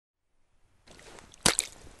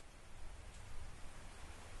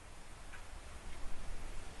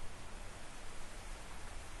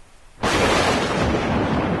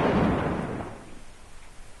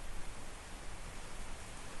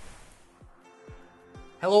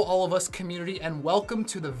Hello, all of us community, and welcome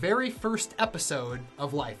to the very first episode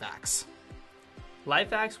of Life Hacks.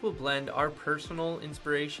 Life Hacks will blend our personal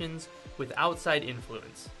inspirations with outside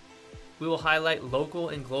influence. We will highlight local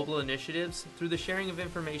and global initiatives through the sharing of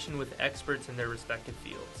information with experts in their respective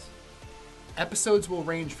fields. Episodes will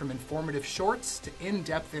range from informative shorts to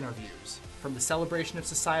in-depth interviews, from the celebration of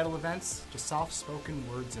societal events to soft-spoken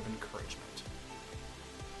words of encouragement.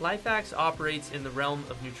 Life Hacks operates in the realm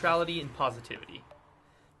of neutrality and positivity.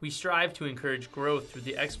 We strive to encourage growth through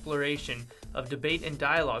the exploration of debate and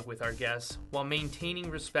dialogue with our guests while maintaining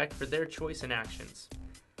respect for their choice and actions.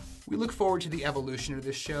 We look forward to the evolution of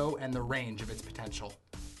this show and the range of its potential.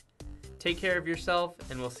 Take care of yourself,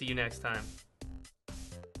 and we'll see you next time.